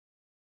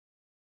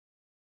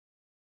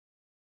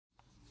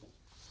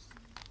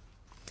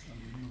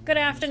Good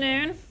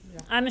afternoon.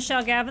 I'm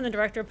Michelle Gavin, the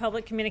Director of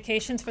Public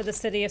Communications for the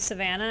City of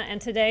Savannah,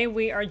 and today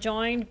we are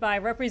joined by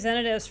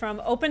representatives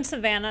from Open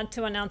Savannah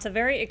to announce a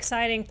very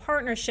exciting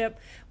partnership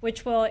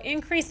which will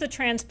increase the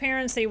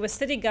transparency with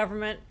city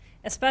government,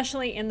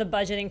 especially in the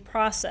budgeting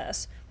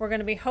process. We're going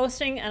to be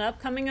hosting an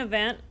upcoming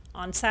event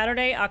on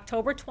Saturday,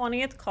 October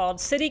 20th called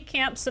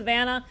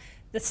CityCampSavannah,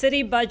 the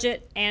City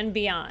Budget and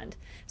Beyond.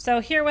 So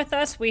here with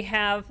us we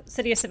have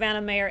City of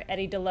Savannah Mayor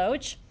Eddie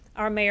DeLoach,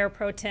 our Mayor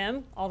Pro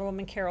Tem,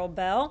 Alderwoman Carol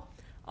Bell,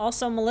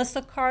 also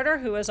Melissa Carter,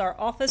 who is our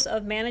Office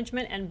of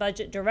Management and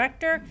Budget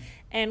Director,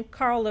 and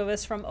Carl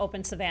Lewis from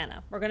Open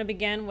Savannah. We're going to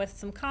begin with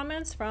some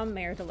comments from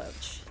Mayor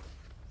DeLoach.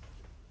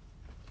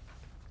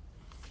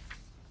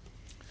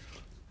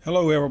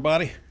 Hello,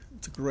 everybody.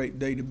 It's a great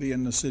day to be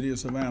in the City of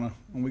Savannah,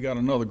 and we got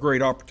another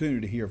great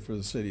opportunity here for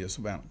the City of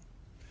Savannah.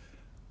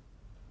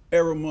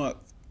 Every month,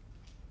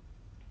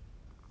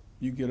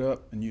 you get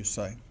up and you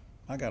say,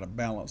 I got to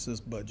balance this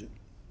budget.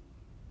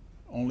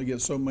 Only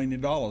get so many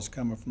dollars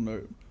coming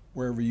from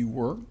wherever you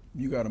work.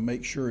 You got to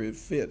make sure it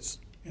fits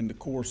in the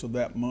course of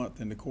that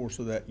month, in the course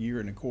of that year,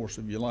 in the course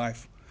of your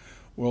life.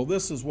 Well,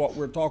 this is what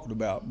we're talking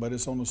about, but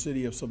it's on the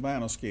City of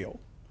Savannah scale.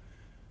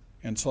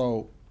 And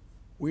so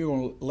we're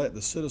going to let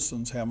the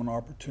citizens have an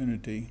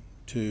opportunity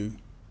to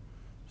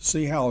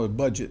see how the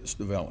budget's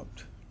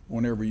developed.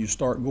 Whenever you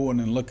start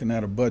going and looking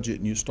at a budget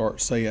and you start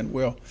saying,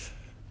 well,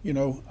 you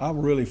know, I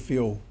really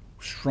feel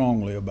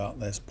strongly about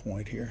this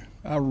point here.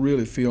 I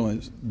really feel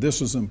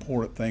this is an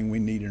important thing we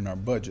need in our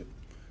budget.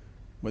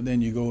 But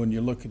then you go and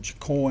you look at your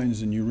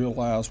coins and you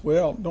realize,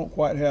 well, don't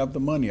quite have the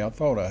money I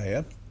thought I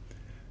had.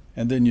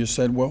 And then you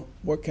said, well,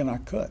 what can I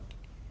cut?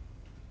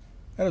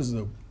 That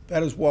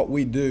is what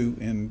we do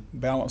in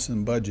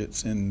balancing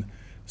budgets in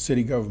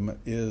city government,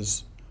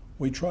 is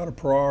we try to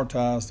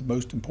prioritize the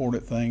most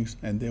important things,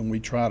 and then we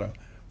try to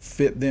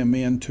fit them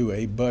into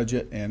a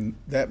budget, and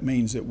that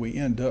means that we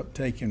end up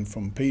taking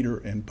from Peter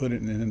and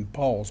putting it in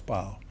Paul's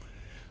pile.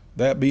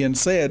 That being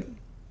said,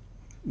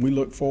 we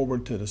look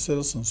forward to the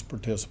citizens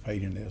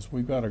participating in this.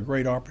 We've got a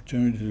great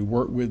opportunity to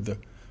work with the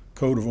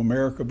Code of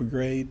America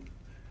Brigade,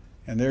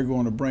 and they're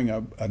going to bring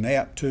an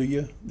app to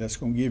you that's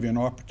going to give you an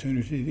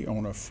opportunity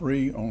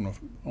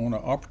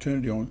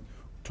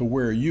to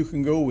where you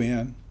can go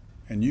in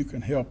and you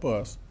can help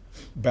us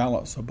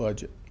balance a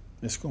budget.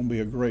 It's going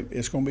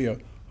to be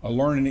a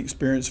learning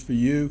experience for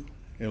you.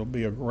 It'll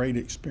be a great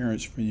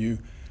experience for you.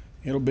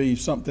 It'll be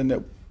something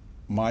that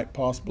might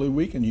possibly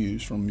we can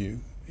use from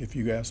you if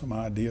you got some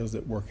ideas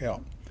that work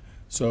out.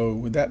 So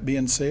with that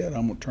being said,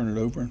 I'm going to turn it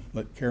over and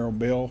let Carol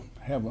Bell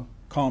have a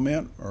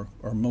comment, or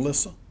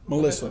Melissa,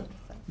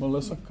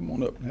 come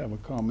on up and have a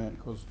comment,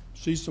 because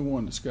she's the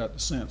one that's got the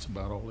sense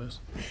about all this.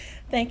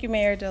 Thank you,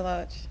 Mayor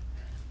DeLoach.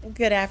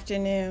 Good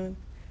afternoon.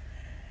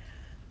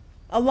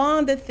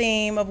 Along the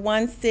theme of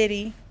one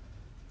city,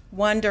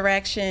 one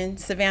direction,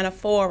 Savannah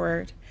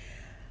forward,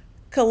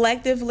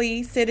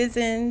 collectively,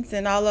 citizens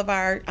and all of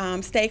our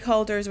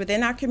stakeholders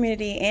within our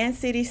community and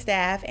city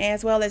staff,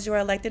 as well as your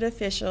elected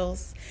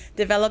officials,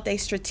 developed a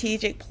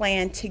strategic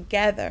plan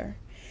together.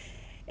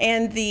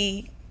 And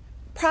the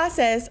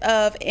process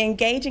of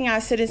engaging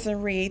our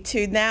citizenry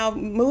to now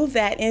move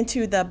that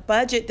into the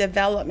budget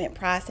development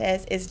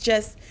process is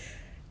just,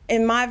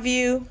 in my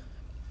view,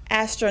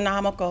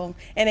 astronomical,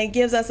 and it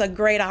gives us a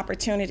great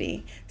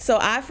opportunity. So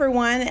I, for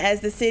one,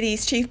 as the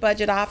city's Chief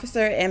Budget Officer,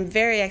 am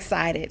very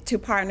excited to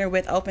partner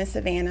with Open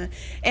Savannah,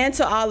 and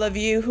to all of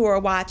you who are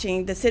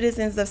watching, the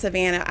citizens of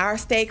Savannah, our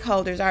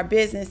stakeholders, our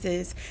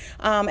businesses,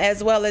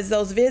 as well as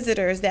those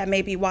visitors that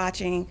may be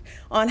watching,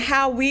 on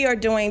how we are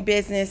doing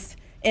business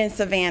in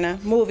Savannah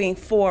moving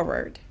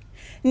forward.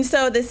 And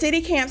so the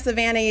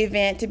CityCampSavannah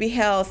event, to be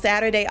held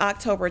Saturday,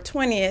 October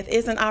 20th,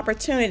 is an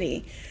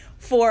opportunity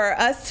for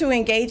us to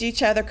engage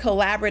each other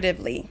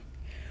collaboratively.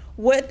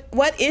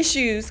 What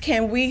issues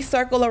can we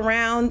circle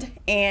around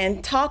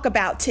and talk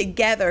about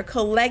together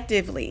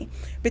collectively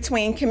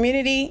between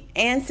community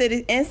and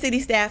city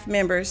staff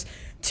members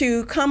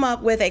to come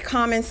up with a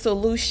common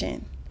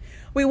solution?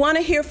 We want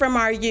to hear from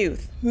our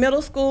youth,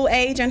 middle school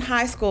age and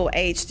high school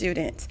age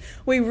students.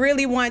 We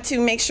really want to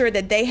make sure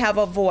that they have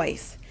a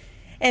voice.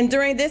 And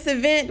during this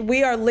event,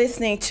 we are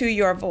listening to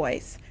your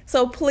voice.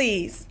 So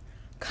please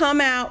come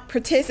out,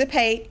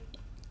 participate,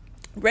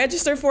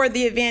 register for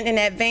the event in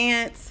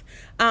advance.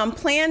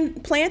 Plan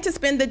to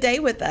spend the day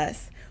with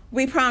us.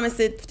 We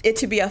promise it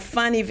to be a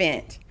fun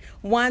event,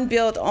 one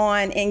built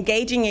on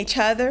engaging each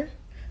other,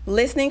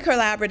 listening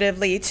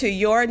collaboratively to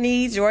your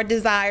needs, your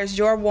desires,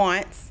 your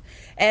wants,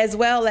 as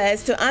well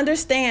as to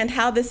understand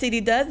how the city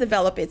does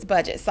develop its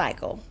budget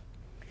cycle.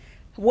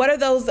 What are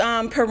those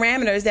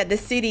parameters that the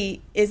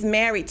city is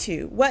married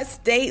to? What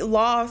state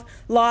laws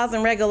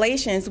and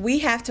regulations we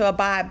have to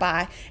abide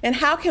by? And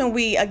how can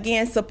we,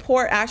 again,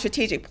 support our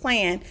strategic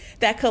plan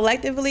that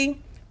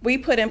collectively we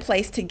put in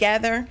place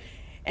together?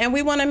 And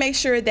we want to make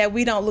sure that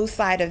we don't lose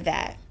sight of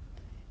that.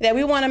 That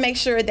we want to make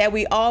sure that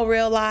we all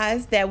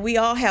realize that we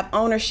all have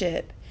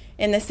ownership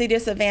in the city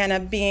of Savannah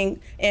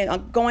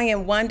going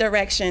in one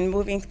direction,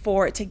 moving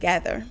forward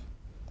together.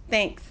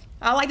 Thanks.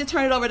 I'd like to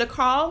turn it over to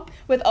Carl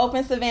with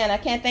Open Savannah. I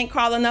can't thank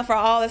Carl enough for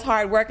all his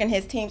hard work and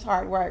his team's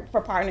hard work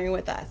for partnering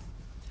with us.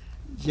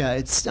 Yeah,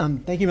 it's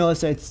thank you,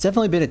 Melissa. It's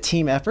definitely been a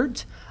team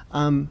effort.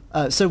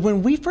 So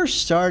when we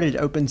first started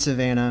Open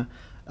Savannah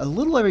a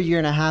little over a year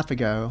and a half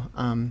ago,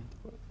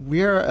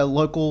 we're a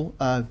local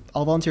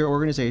all-volunteer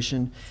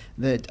organization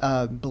that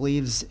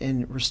believes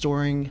in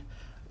restoring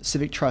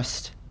civic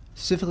trust,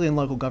 specifically in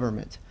local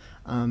government,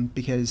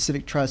 because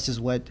civic trust is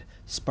what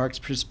sparks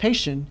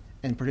participation,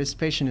 and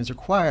participation is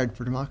required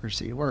for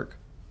democracy to work.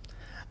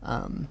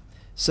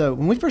 So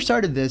when we first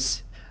started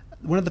this,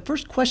 one of the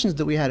first questions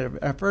that we had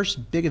at our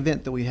first big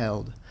event that we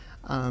held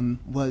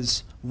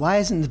was, why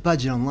isn't the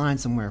budget online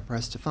somewhere for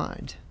us to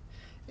find?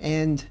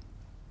 And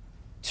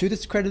to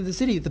the credit of the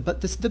city, the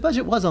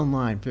budget was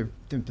online for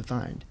them to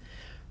find.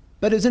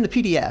 But it was in a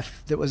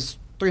PDF that was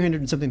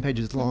 300 and something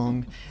pages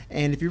long.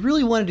 And if you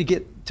really wanted to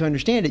get to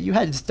understand it, you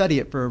had to study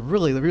it for a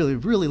really, really,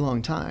 really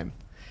long time.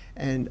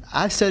 And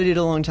I've studied it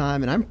a long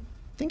time, and I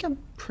think I'm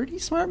pretty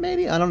smart,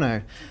 maybe? I don't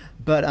know.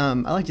 But I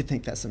like to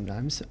think that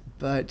sometimes.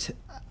 But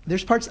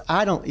there's parts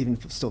I don't even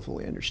still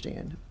fully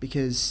understand,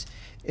 because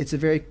it's a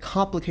very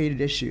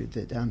complicated issue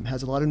that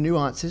has a lot of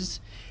nuances,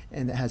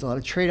 and that has a lot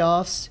of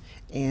trade-offs,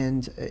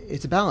 and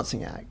it's a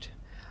balancing act.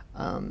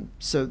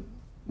 So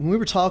when we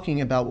were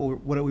talking about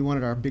what we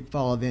wanted our big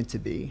fall event to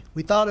be,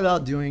 we thought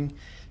about doing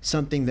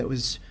something that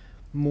was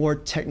more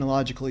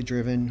technologically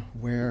driven,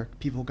 where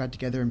people got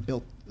together and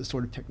built the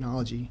sort of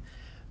technology.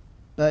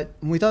 But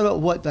when we thought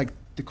about what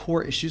the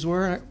core issues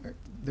were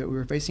that we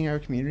were facing in our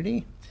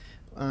community,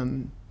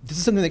 this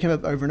is something that came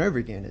up over and over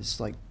again. Is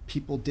like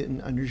people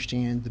didn't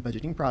understand the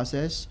budgeting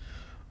process,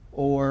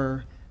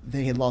 or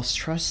they had lost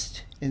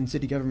trust in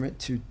city government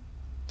to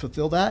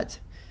fulfill that.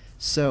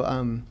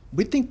 So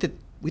we think that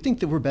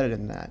we're better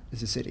than that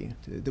as a city.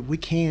 That we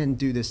can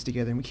do this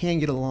together, and we can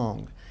get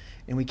along,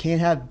 and we can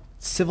have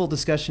civil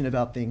discussion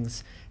about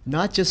things,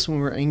 not just when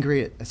we're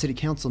angry at a city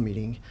council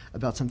meeting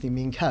about something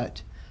being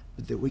cut,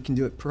 but that we can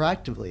do it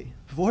proactively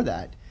before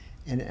that,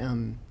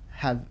 and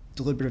have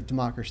deliberative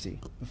democracy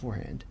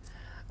beforehand.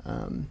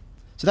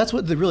 So that's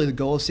what really the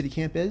goal of City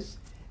Camp is.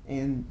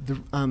 And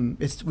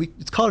it's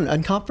called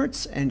an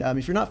unconference. And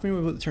if you're not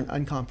familiar with what the term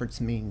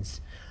unconference means,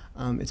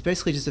 it's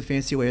basically just a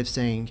fancy way of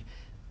saying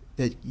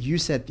that you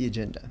set the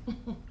agenda.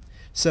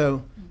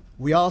 So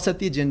we all set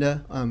the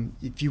agenda.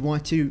 If you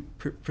want to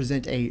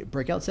present a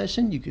breakout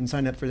session, you can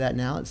sign up for that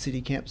now at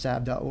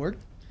citycampsavannah.org.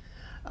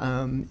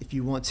 If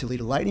you want to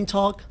lead a lightning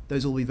talk,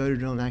 those will be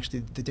voted on actually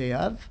the day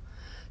of.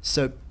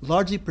 So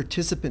largely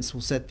participants will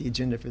set the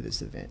agenda for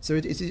this event. So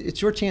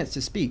it's your chance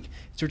to speak.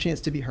 It's your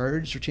chance to be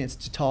heard. It's your chance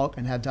to talk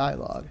and have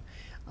dialogue.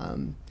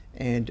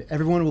 And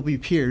everyone will be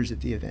peers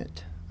at the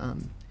event.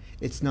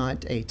 It's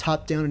not a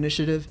top-down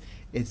initiative.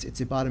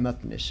 It's a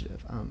bottom-up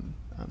initiative.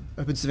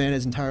 Open Savannah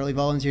is entirely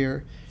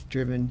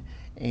volunteer-driven,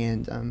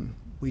 and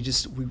we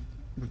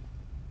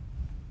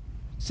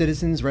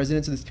citizens,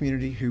 residents of this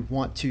community who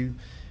want to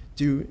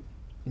do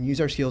and use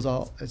our skills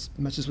as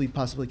much as we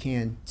possibly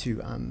can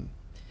to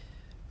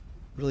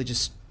really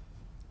just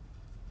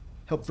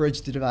help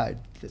bridge the divide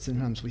that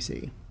sometimes we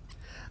see.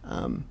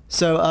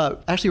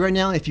 So actually right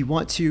now, if you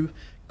want to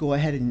go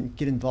ahead and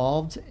get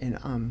involved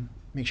and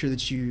make sure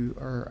that you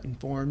are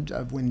informed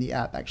of when the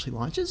app actually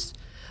launches,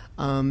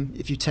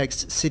 if you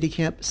text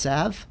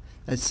CityCampSav,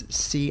 that's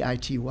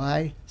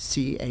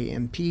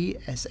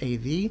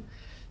CityCampSav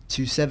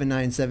to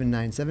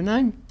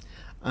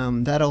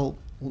 797979, that'll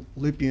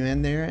loop you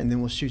in there, and then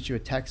we'll shoot you a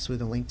text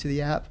with a link to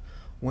the app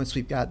once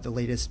we've got the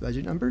latest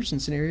budget numbers and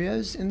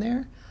scenarios in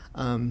there.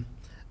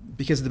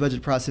 Because the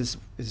budget process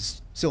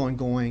is still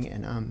ongoing,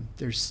 and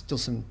there's still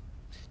some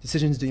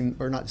decisions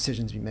or not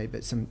decisions to be made,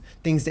 but some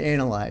things to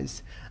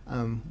analyze.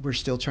 We're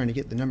still trying to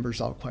get the numbers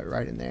all quite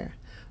right in there.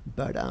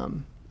 But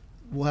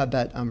we'll have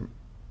that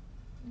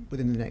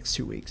within the next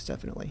 2 weeks,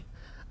 definitely.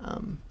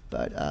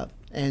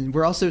 And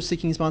we're also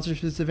seeking sponsors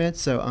for this event,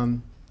 so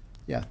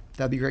yeah,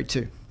 that'd be great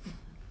too.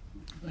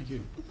 Thank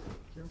you.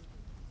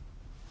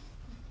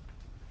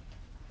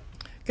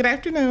 Good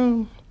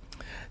afternoon.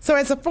 So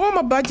as a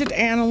former budget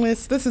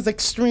analyst, this is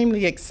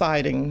extremely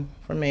exciting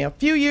for me. Just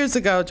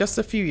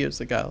a few years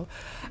ago,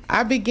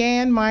 I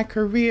began my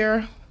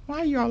career. Why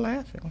are you all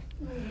laughing?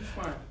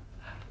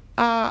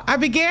 I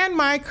began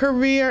my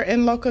career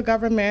in local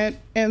government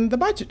in the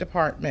budget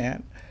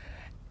department.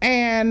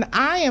 And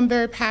I am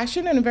very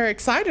passionate and very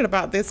excited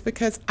about this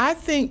because I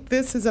think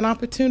this is an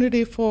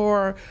opportunity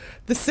for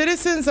the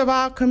citizens of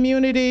our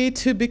community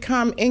to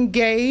become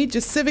engaged,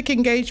 a civic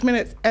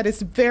engagement at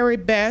its very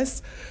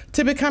best,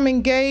 to become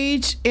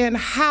engaged in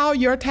how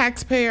your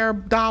taxpayer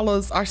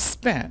dollars are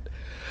spent.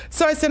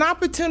 So it's an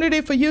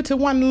opportunity for you to,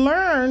 one,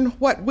 learn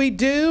what we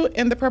do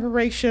in the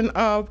preparation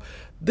of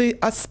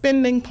a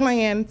spending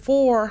plan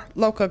for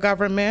local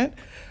government,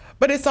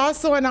 but it's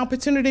also an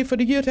opportunity for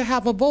you to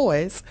have a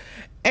voice.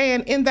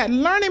 And in that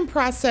learning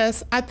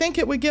process, I think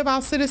it would give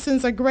our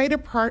citizens a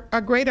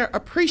greater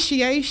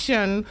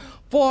appreciation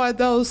for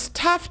those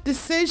tough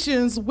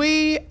decisions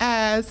we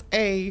as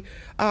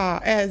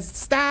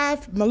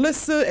staff,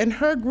 Melissa and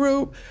her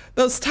group,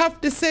 those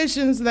tough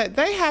decisions that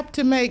they have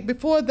to make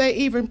before they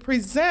even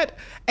present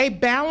a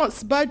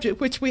balanced budget,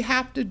 which we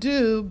have to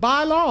do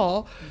by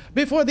law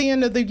before the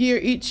end of the year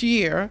each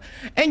year.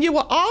 And you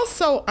will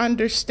also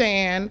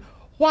understand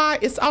why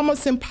it's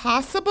almost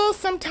impossible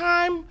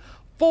sometimes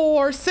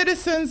for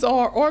citizens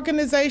or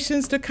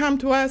organizations to come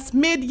to us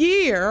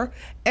mid-year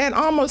and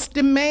almost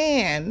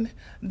demand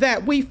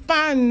that we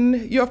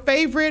fund your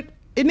favorite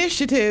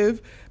initiative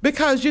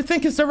because you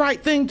think it's the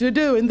right thing to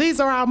do and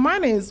these are our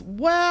monies.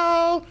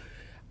 Well,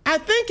 I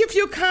think if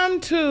you come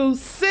to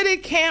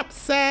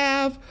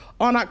CityCampSavannah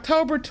on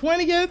October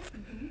 20th,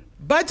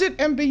 Budget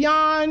and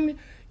Beyond,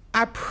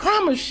 I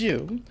promise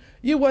you,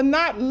 you will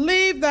not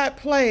leave that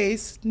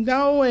place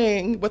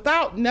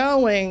without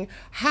knowing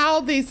how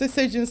these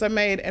decisions are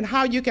made and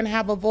how you can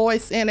have a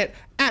voice in it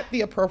at the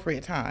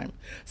appropriate time.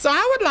 So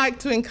I would like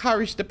to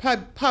encourage the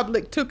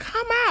public to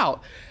come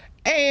out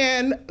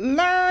and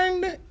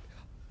learn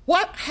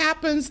what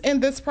happens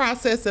in this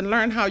process and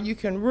learn how you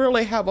can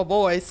really have a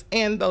voice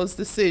in those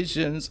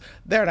decisions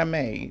that are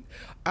made.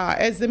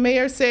 As the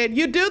mayor said,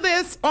 you do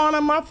this on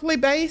a monthly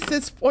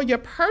basis for your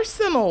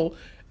personal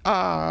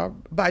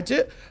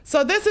budget.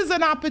 So this is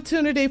an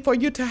opportunity for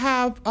you to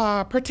have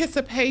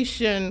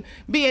participation,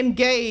 be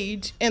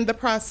engaged in the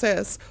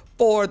process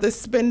for the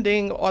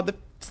spending or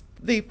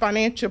the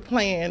financial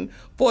plan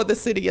for the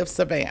city of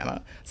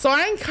Savannah. So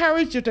I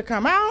encourage you to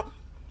come out.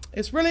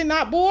 It's really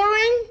not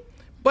boring,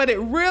 but it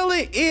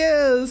really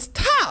is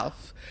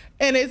tough.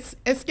 And it's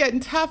getting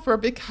tougher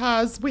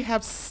because we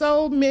have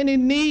so many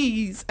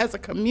needs as a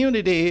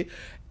community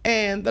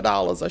and the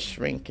dollars are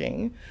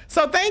shrinking.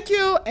 So thank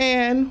you,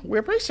 and we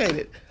appreciate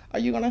it. Are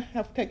you gonna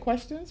have to take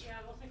questions? Yeah,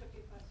 we'll take a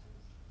few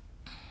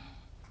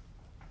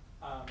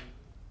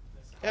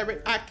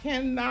questions. I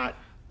cannot.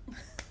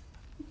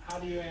 How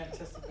do you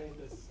anticipate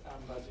this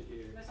budget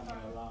year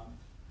coming along?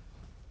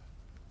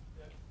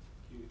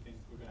 Do you think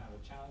we're gonna have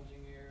a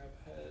challenging year up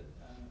ahead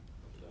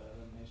with the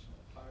elimination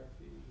of the fire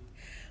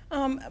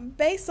fee?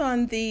 Based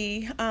on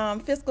the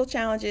fiscal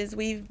challenges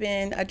we've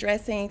been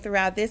addressing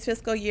throughout this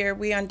fiscal year,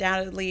 we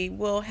undoubtedly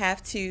will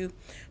have to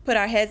put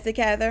our heads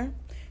together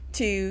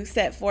to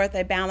set forth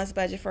a balanced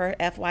budget for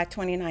FY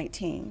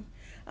 2019.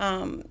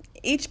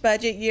 Each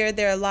budget year,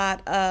 there are a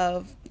lot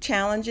of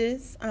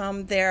challenges.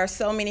 There are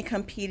so many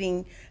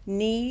competing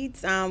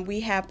needs.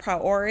 We have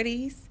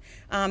priorities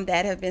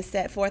that have been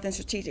set forth in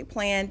strategic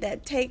plan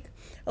that take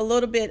a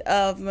little bit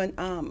of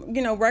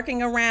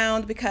working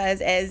around,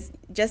 because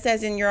just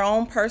as in your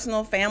own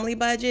personal family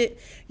budget,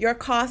 your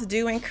costs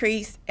do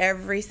increase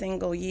every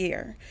single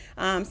year.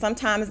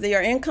 Sometimes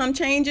your income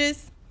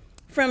changes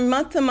from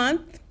month to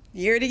month,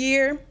 year to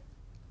year,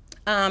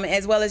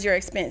 as well as your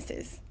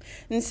expenses.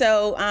 And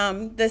so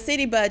the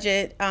city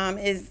budget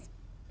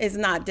is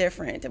not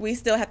different. We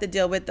still have to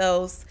deal with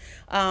those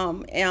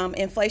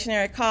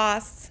inflationary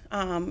costs,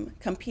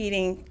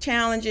 competing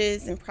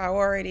challenges and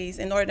priorities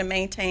in order to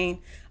maintain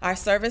our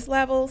service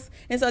levels.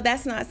 And so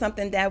that's not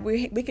something that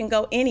we can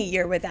go any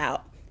year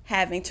without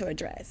having to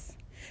address.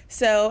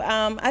 So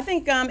I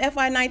think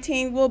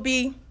FY19 will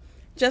be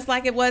just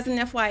like it was in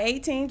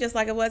FY18, just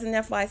like it was in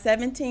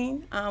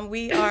FY17.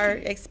 We are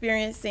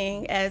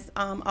experiencing, as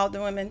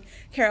Alderwoman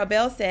Carol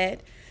Bell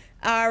said,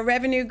 our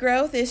revenue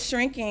growth is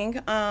shrinking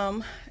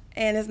and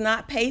is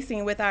not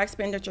pacing with our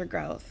expenditure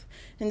growth.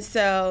 And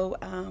so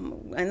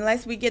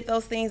unless we get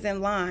those things in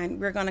line,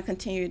 we're going to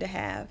continue to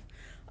have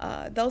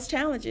those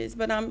challenges.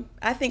 But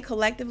I think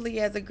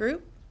collectively as a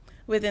group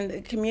within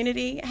the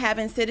community,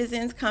 having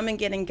citizens come and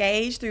get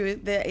engaged through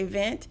the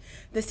event,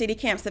 the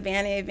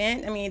CityCampSavannah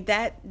event, I mean,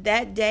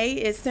 that day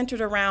is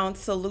centered around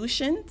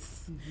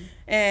solutions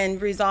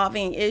and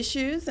resolving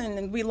issues.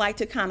 And we like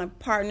to kind of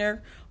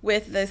partner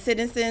with the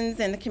citizens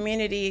and the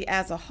community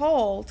as a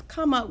whole to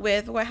come up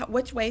with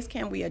which ways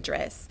can we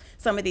address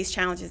some of these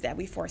challenges that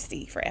we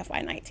foresee for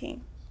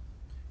FY19.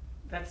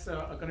 That's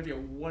going to be a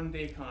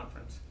one-day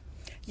conference.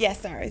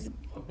 Yes, sir.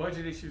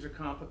 Budget issues are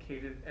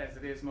complicated as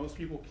it is. Most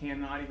people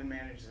cannot even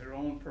manage their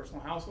own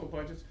personal household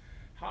budgets.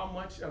 How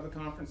much of the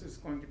conference is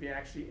going to be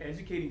actually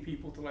educating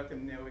people to let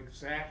them know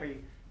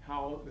exactly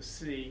how the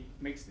city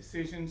makes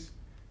decisions?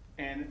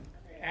 And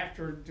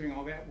after doing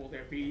all that, will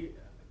there be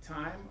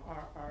time,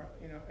 or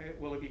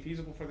will it be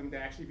feasible for them to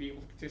actually be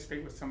able to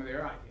participate with some of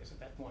their ideas at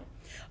that point?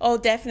 Oh,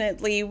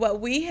 definitely.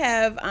 What we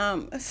have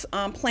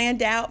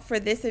planned out for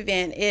this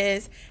event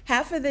is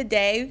half of the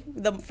day,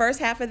 the first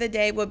half of the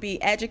day will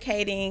be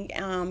educating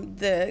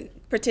the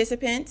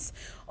participants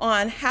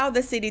on how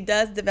the city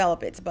does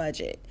develop its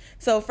budget.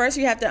 So first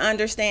you have to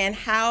understand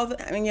how,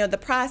 the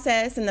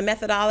process and the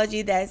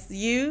methodology that's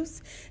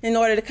used in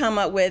order to come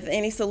up with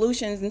any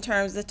solutions in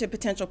terms of to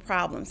potential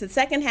problems. The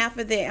second half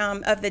of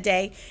the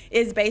day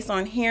is based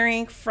on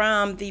hearing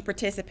from the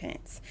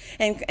participants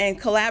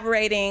and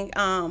collaborating,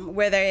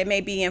 whether it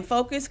may be in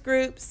focus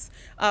groups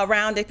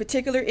around a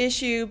particular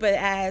issue, but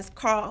as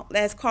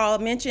Carl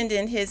mentioned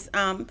in his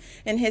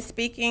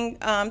speaking,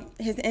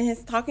 in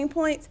his talking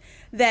points,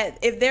 that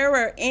if there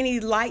were any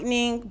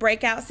lightning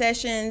breakout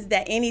sessions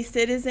that any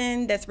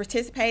citizen that's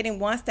participating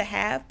wants to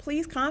have,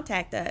 please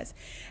contact us.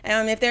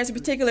 If there's a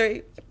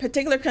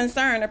particular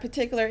concern or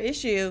particular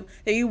issue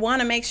that you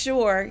want to make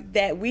sure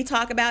that we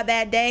talk about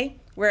that day,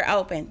 we're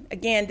open.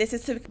 Again, this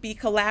is to be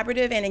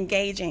collaborative and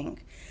engaging.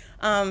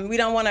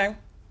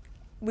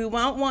 We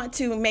won't want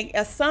to make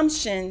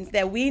assumptions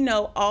that we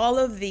know all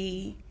of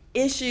the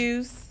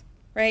issues,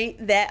 right,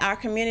 that our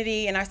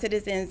community and our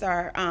citizens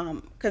are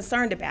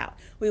concerned about.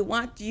 We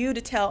want you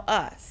to tell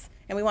us,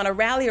 and we want to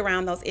rally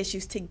around those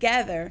issues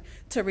together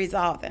to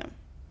resolve them.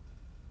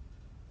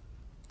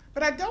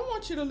 But I don't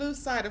want you to lose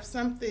sight of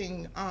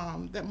something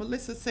that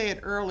Melissa said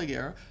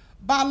earlier.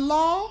 By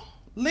law,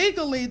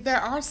 legally, there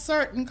are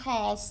certain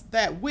costs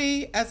that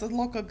we as a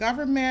local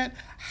government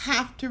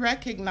have to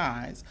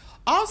recognize.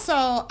 Also,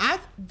 I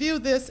view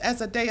this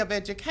as a day of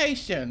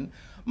education.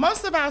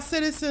 Most of our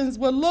citizens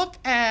will look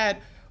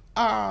at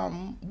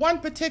one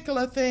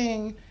particular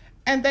thing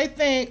and they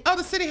think, oh,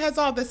 the city has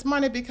all this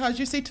money because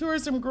you see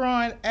tourism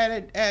growing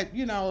at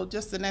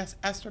just an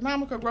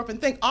astronomical growth, and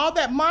think all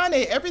that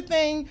money,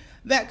 everything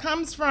that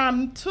comes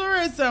from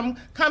tourism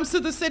comes to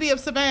the city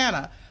of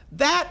Savannah.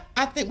 That,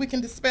 I think we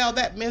can dispel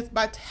that myth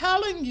by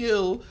telling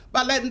you,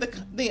 by letting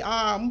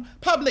the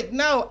public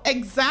know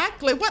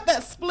exactly what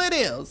that split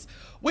is.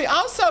 We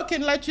also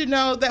can let you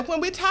know that when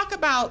we talk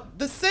about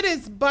the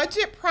city's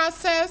budget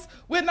process,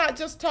 we're not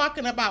just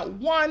talking about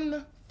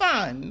one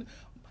fund.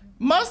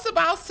 Most of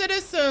our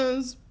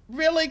citizens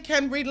really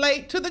can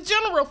relate to the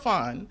general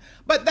fund,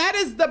 but that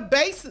is the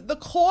base, the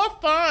core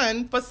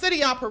fund for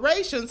city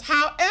operations.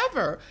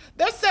 However,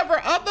 there's several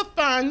other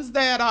funds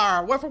that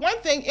are, well, for one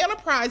thing,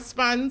 enterprise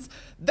funds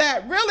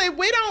that really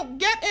we don't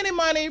get any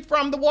money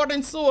from the water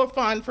and sewer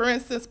fund, for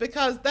instance,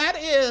 because that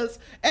is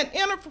an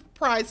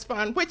enterprise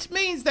fund, which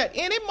means that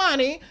any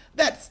money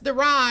that's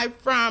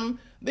derived from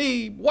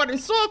the water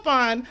and sewer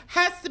fund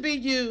has to be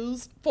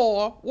used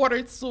for water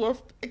and sewer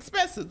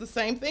expenses. The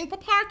same thing for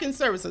parking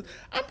services.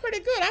 I'm pretty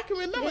good. I can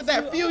remember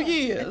that few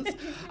years.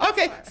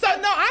 Okay, so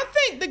no, I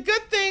think the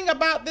good thing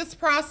about this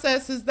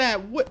process is that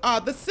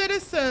the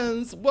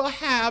citizens will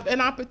have an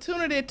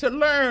opportunity to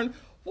learn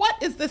what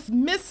is this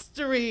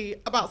mystery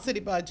about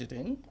city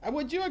budgeting.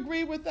 Would you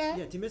agree with that?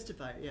 Yeah,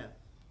 demystify it,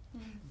 yeah.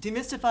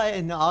 Demystify it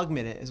and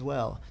augment it as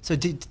well. So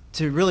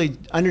to really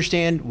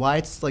understand why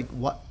it's like,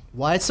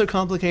 why it's so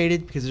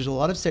complicated, because there's a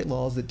lot of state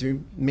laws that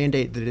do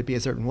mandate that it be a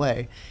certain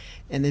way,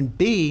 and then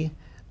B,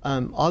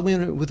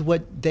 augment it with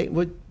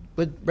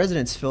what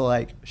residents feel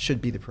like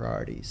should be the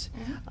priorities.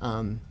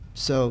 Mm-hmm.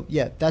 So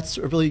yeah, that's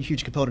a really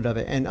huge component of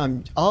it,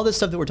 and all this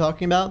stuff that we're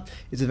talking about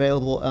is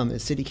available at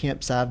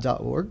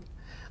CityCampSavannah.org,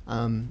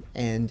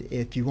 and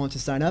if you want to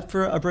sign up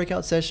for a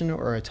breakout session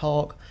or a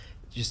talk,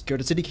 just go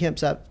to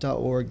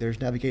CityCampSavannah.org. There's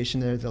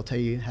navigation there. They'll tell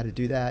you how to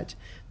do that.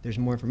 There's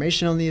more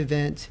information on the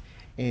event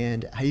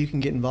and how you can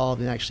get involved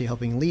in actually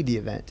helping lead the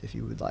event if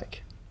you would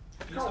like.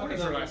 Carl, what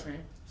is your last name?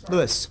 Sorry.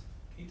 Lewis.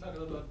 Can you talk a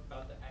little bit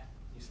about the app?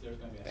 You said there was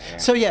going to be an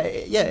app. So yeah,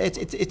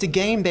 it's a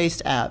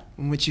game-based app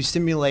in which you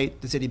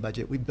simulate the city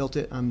budget. We built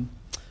it in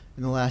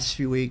the last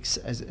few weeks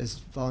as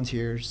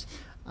volunteers,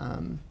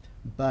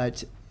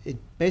 but it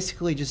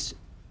basically just,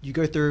 you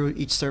go through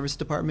each service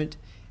department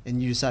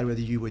and you decide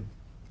whether you would,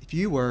 if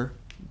you were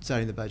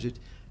deciding the budget,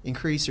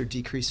 increase or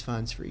decrease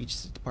funds for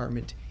each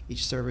department,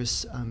 each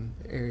service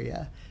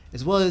area,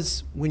 as well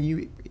as when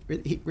you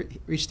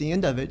reach the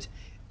end of it,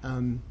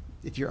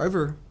 if you're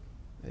over,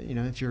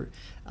 if your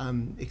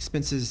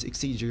expenses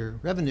exceed your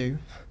revenue,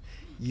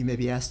 you may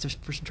be asked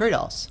for some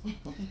trade-offs,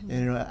 and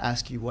it'll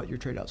ask you what your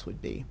trade-offs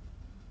would be.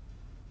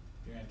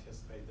 Do you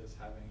anticipate this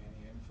having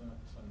any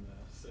influence on the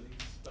city's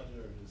budget,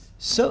 or is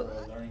So,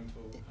 it a learning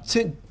tool?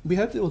 So we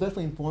hope it will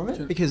definitely inform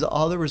it, because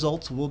all the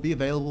results will be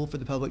available for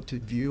the public to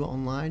view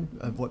online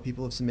of what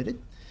people have submitted.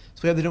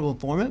 So we hope that it will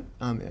inform it.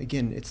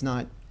 Again, it's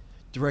not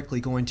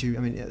directly going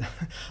to,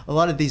 a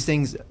lot of these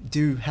things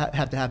do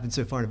have to happen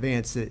so far in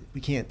advance that we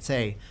can't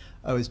say,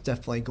 oh, it's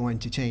definitely going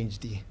to change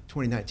the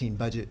 2019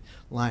 budget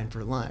line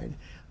for line.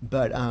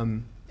 But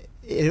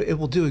it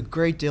will do a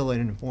great deal in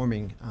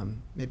informing,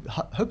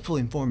 hopefully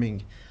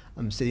informing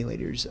city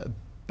leaders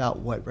about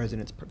what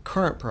residents'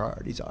 current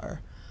priorities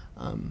are,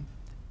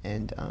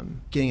 and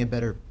getting a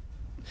better,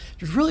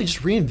 just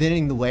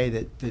reinventing the way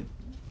that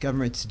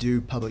governments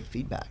do public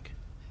feedback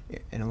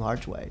in a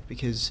large way,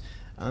 because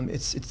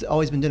it's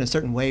always been done a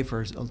certain way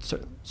for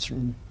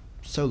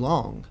so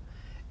long,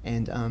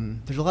 and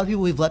there's a lot of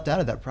people we've left out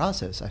of that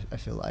process. I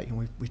feel like,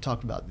 and we've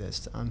talked about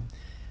this,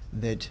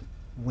 that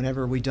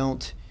whenever we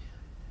don't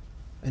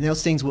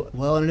announce things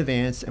well in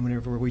advance, and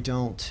whenever we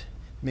don't,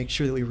 make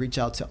sure that we reach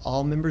out to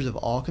all members of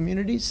all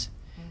communities,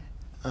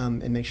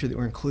 and make sure that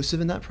we're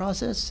inclusive in that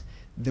process,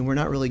 then we're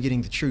not really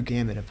getting the true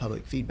gamut of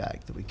public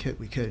feedback that we could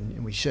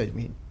and we should.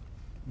 We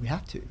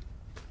have to,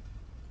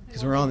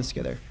 because we're all in this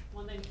together.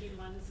 One thing to keep in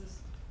mind, this is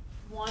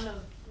one of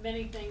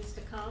many things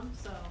to come,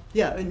 so.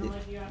 Yeah, And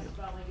like you asked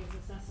about, like, is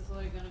this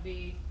necessarily gonna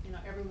be,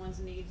 everyone's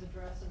needs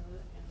addressed in the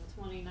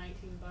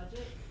 2019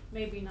 budget?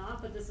 Maybe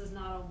not, but this is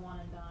not a one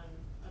and done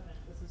event.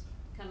 This is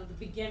kind of the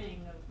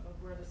beginning of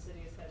where the city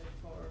is headed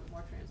for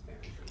more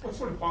transparency. What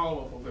sort of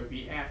follow-up will there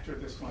be after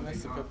this monthly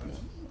conference?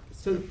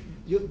 So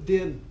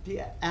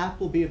the app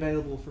will be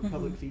available for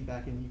public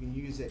feedback, and you can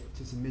use it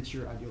to submit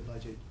your ideal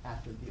budget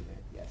after the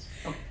event, yes.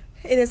 Okay.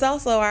 It is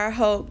also our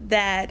hope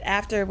that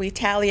after we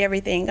tally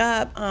everything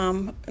up,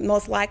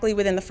 most likely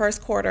within the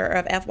first quarter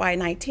of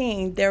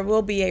FY19, there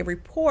will be a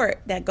report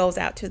that goes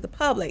out to the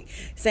public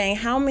saying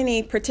how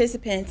many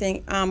participants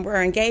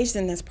were engaged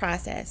in this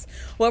process.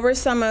 What were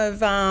some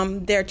of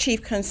their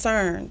chief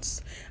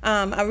concerns?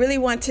 I really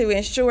want to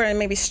ensure and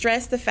maybe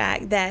stress the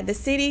fact that the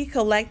city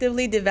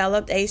collectively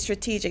developed a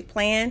strategic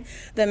plan.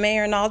 The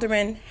mayor and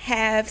aldermen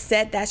have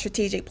set that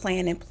strategic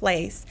plan in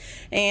place.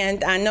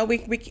 And I know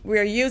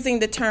we're using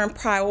the term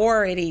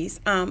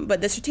priorities,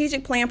 but the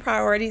strategic plan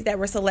priorities that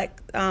were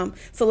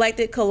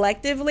selected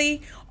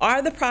collectively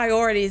are the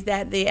priorities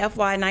that the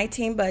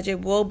FY19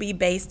 budget will be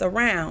based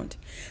around.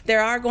 There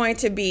are going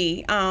to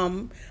be,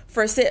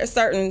 for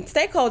certain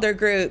stakeholder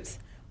groups,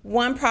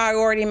 one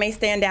priority may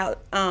stand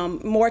out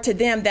more to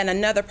them than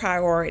another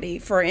priority,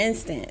 for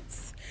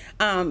instance.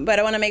 But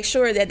I want to make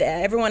sure that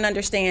everyone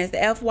understands the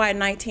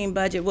FY19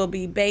 budget will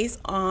be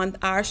based on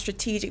our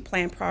strategic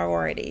plan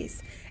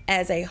priorities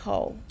as a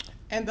whole.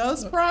 And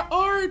those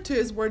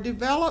priorities were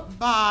developed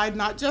by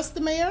not just the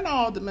mayor and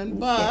aldermen,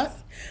 but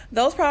yes.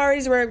 Those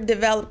priorities were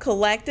developed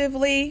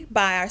collectively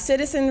by our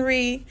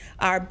citizenry,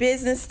 our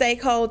business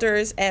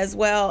stakeholders, as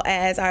well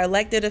as our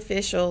elected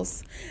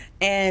officials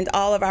and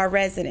all of our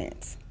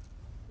residents.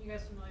 You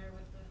guys familiar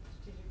with the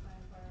strategic plan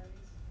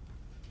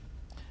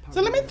priorities?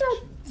 So let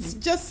me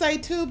just say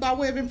too, by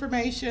way of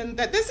information,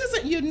 that this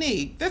isn't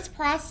unique. This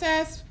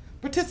process,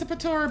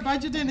 participatory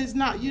budgeting, is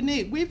not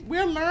unique.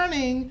 We're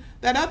learning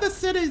that other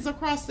cities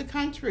across the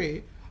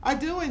country are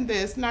doing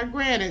this. Now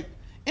granted,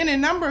 any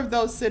number of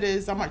those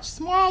cities are much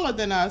smaller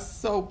than us,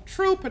 so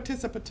true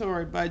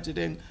participatory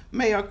budgeting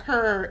may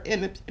occur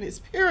in its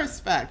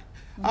purest fact.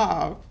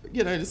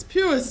 In its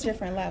purest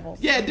different levels.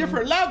 Yeah,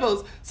 different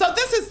levels. So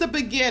this is the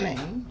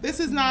beginning.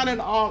 This is not an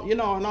all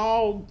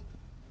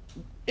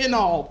in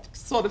all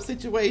sort of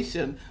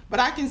situation, but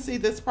I can see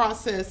this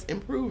process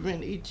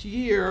improving each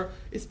year,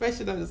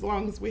 especially that as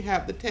long as we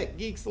have the tech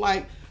geeks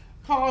like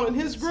Carl and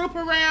his group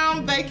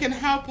around, they can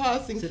help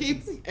us and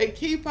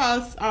keep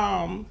us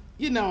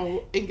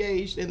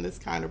engaged in this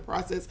kind of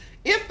process,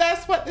 if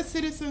that's what the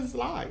citizens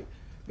like,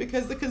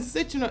 because the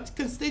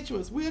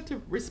constituents, we have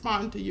to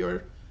respond to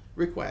your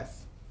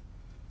requests.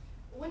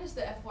 When is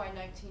the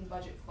FY19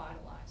 budget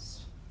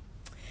finalized?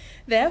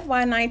 The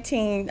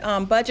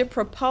FY19 budget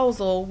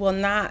proposal will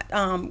not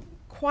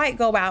quite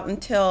go out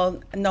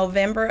until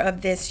November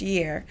of this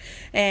year.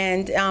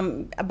 And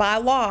by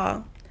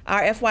law,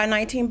 our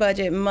FY19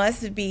 budget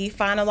must be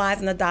finalized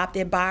and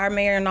adopted by our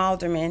mayor and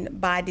aldermen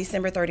by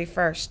December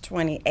 31st,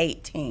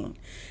 2018.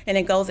 And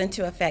it goes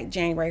into effect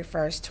January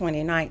 1st,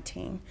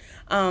 2019.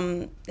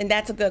 And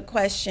that's a good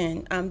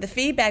question. The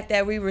feedback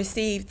that we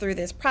received through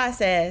this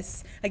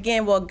process,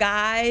 again, will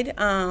guide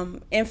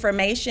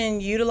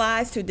information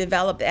utilized to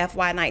develop the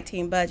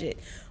FY19 budget.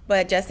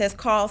 But just as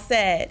Carl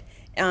said,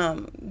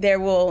 there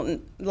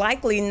will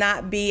likely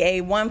not be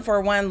a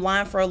one-for-one,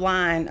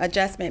 line-for-line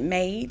adjustment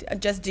made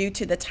just due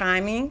to the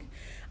timing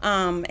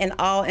and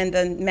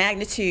the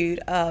magnitude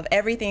of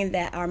everything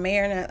that our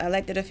mayor and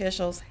elected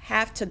officials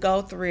have to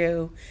go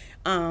through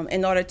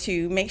in order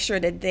to make sure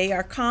that they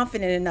are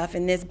confident enough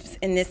in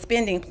this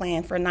spending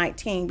plan for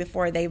 19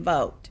 before they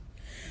vote.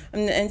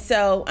 And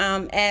so,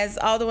 as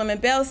Alderwoman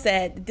Bell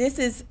said, this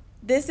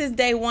is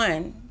day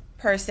one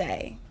per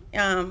se.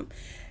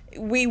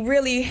 We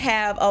really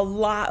have a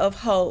lot of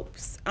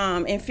hopes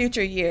in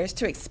future years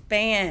to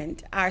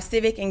expand our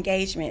civic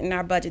engagement in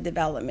our budget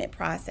development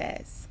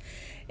process.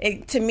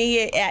 To me,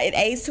 it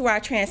aids to our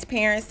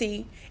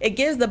transparency. It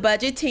gives the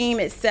budget team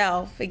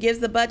itself, it gives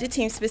the budget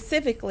team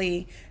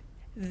specifically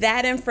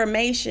that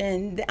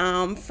information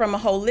from a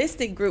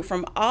holistic group,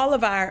 from all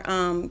of our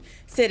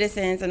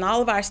citizens and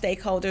all of our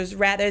stakeholders,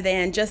 rather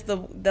than just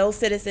those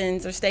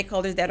citizens or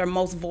stakeholders that are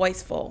most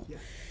voiceful. Yeah.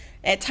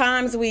 At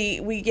times,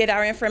 we get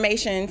our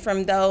information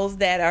from those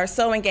that are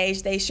so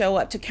engaged they show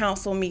up to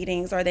council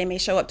meetings or they may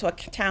show up to a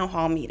town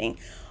hall meeting.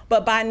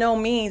 But by no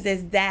means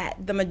is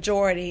that the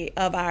majority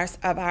of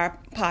our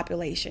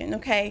population,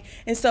 okay?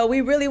 And so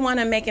we really want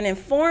to make an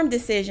informed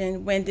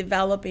decision when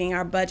developing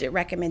our budget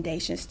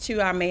recommendations to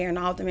our mayor and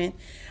aldermen.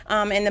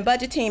 And the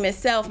budget team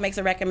itself makes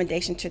a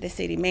recommendation to the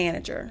city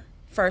manager,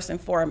 first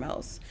and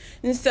foremost.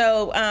 And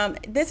so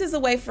this is a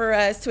way for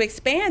us to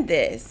expand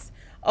this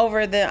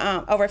over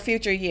the over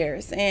future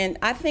years. And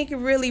I think it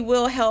really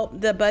will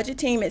help the budget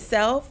team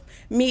itself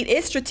meet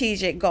its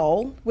strategic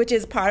goal, which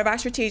is part of our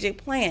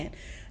strategic plan,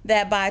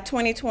 that by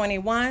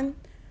 2021,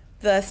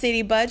 the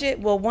city budget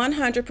will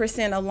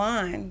 100%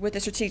 align with the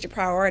strategic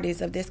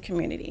priorities of this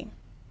community.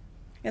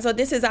 And so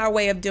this is our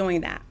way of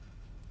doing that,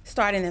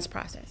 starting this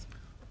process.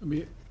 Let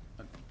me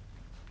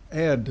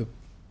add,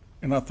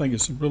 and I think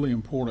it's really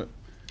important,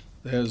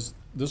 as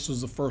this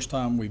is the first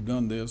time we've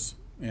done this,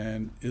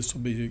 and this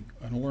will be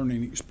a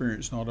learning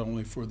experience not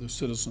only for the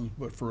citizens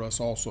but for us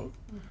also.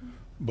 Mm-hmm.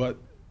 But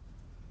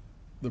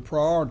the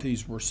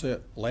priorities were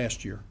set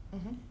last year.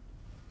 Mm-hmm.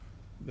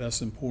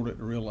 That's important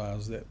to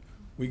realize that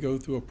we go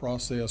through a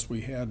process.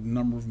 We had a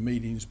number of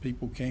meetings.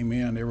 People came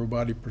in,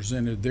 everybody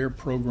presented their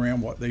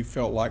program, what they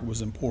felt like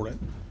was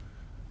important.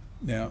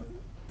 Now,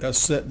 that's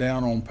set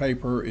down on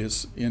paper,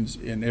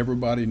 and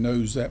everybody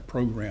knows that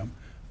program.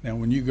 Now,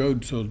 when you go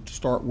to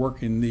start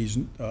working these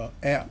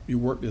you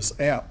work this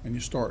app and you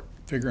start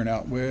figuring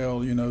out,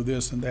 well, you know,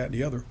 this and that and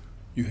the other,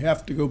 you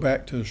have to go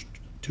back to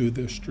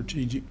the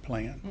strategic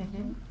plan.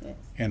 Mm-hmm. Yes.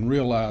 And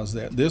realize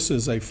that this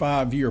is a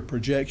 5-year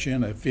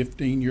projection, a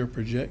 15-year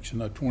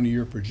projection, a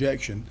 20-year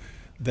projection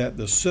that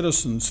the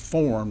citizens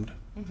formed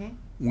mm-hmm.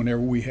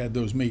 whenever we had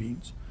those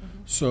meetings.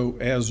 Mm-hmm. So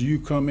as you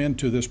come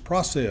into this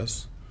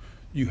process,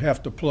 you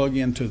have to plug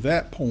into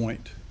that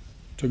point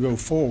to go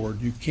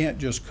forward. You can't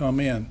just come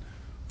in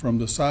from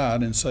the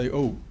side and say,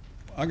 oh,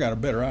 I got a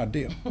better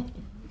idea,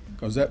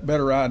 because that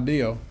better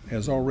idea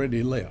has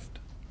already left.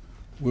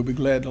 We'll be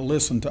glad to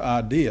listen to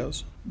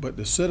ideas, but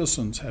the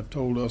citizens have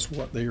told us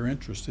what they are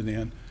interested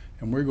in,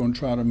 and we're going to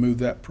try to move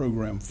that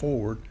program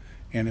forward.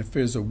 And if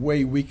there's a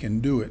way we can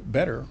do it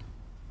better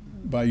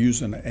by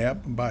using the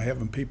app and by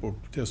having people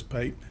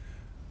participate,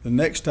 the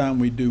next time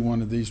we do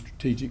one of these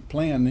strategic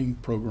planning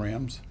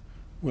programs,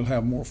 we'll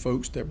have more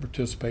folks that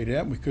participate in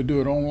it. We could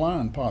do it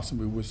online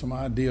possibly with some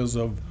ideas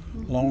of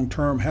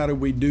long-term, how do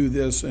we do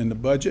this in the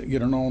budget,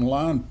 get an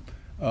online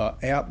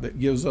app that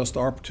gives us the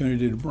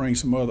opportunity to bring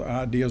some other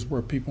ideas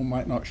where people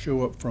might not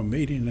show up for a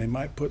meeting. They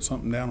might put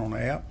something down on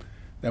the app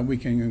that we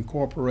can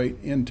incorporate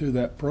into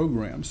that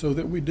program so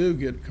that we do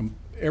get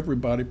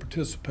everybody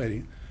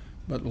participating.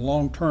 But the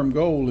long-term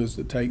goal is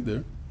to take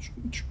the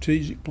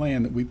strategic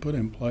plan that we put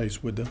in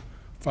place with the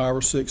 5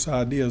 or 6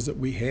 ideas that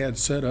we had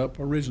set up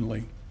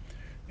originally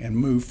and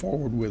move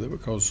forward with it,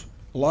 because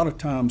a lot of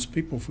times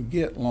people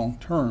forget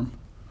long-term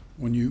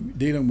when you're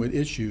dealing with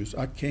issues.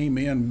 I came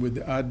in with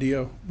the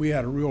idea we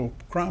had a real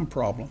crime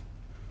problem.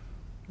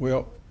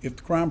 Well, if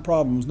the crime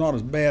problem is not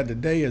as bad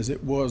today as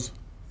it was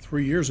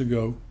 3 years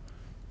ago,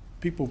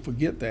 people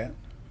forget that.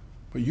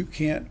 But you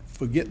can't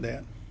forget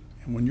that.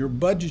 And when you're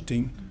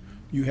budgeting,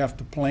 you have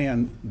to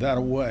plan that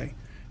away.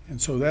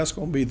 And so that's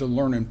going to be the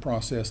learning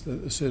process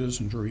that the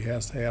citizenry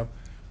has to have.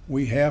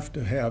 We have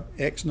to have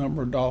X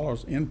number of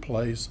dollars in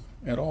place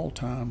at all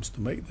times to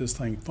make this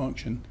thing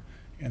function.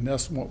 And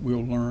that's what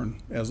we'll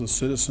learn as a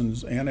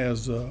citizens and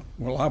as,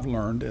 well, I've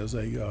learned as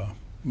a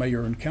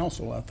mayor and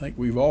council. I think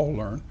we've all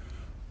learned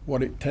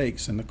what it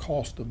takes and the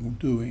cost of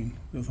doing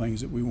the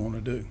things that we want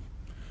to do.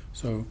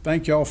 So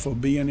thank y'all for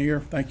being here.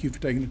 Thank you for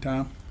taking the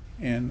time.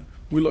 And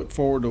we look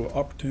forward to the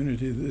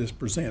opportunity that this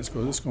presents,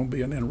 because it's going to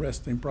be an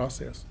interesting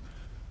process.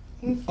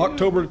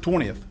 October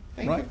 20th,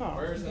 right?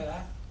 Where is that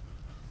at?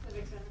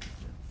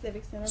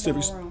 Civic Center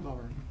Civic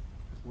Ballroom.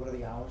 What are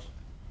the hours?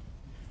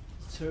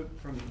 So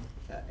from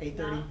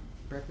 8:30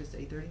 breakfast to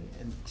 8:30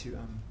 and to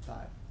 5.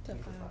 To 5.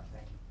 Thank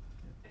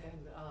you.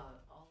 And